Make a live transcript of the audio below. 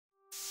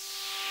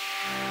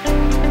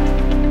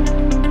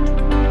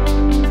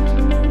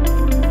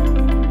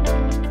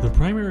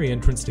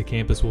primary entrance to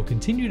campus will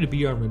continue to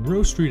be our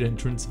Monroe Street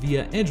entrance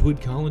via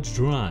Edgewood College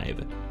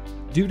Drive.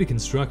 Due to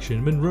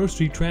construction, Monroe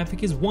Street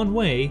traffic is one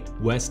way,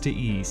 west to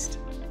east.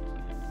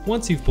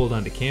 Once you've pulled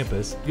onto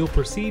campus, you'll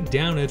proceed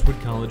down Edgewood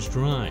College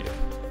Drive.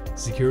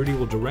 Security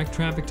will direct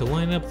traffic to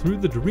line up through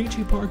the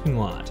DeRicci parking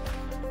lot.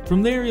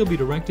 From there, you'll be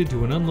directed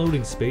to an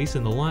unloading space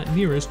in the lot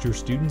nearest your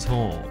student's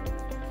hall.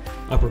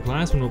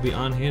 Upperclassmen will be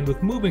on hand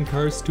with moving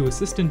carts to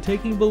assist in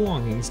taking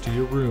belongings to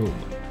your room.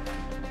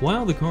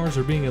 While the cars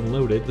are being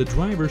unloaded, the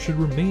driver should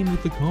remain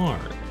with the car.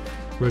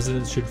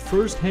 Residents should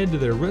first head to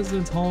their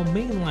residence hall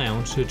main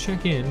lounge to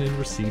check in and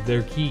receive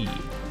their key.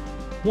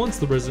 Once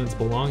the residents'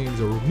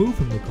 belongings are removed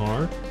from the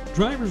car,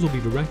 drivers will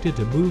be directed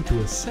to move to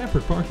a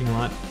separate parking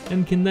lot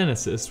and can then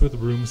assist with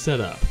room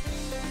setup.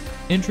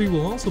 Entry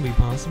will also be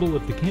possible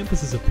if the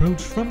campus is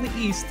approached from the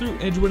east through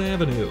Edgewood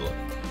Avenue.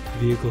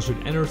 Vehicles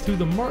should enter through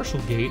the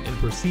Marshall Gate and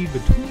proceed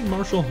between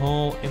Marshall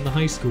Hall and the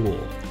high school.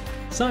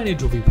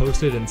 Signage will be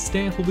posted and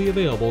staff will be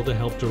available to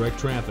help direct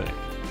traffic.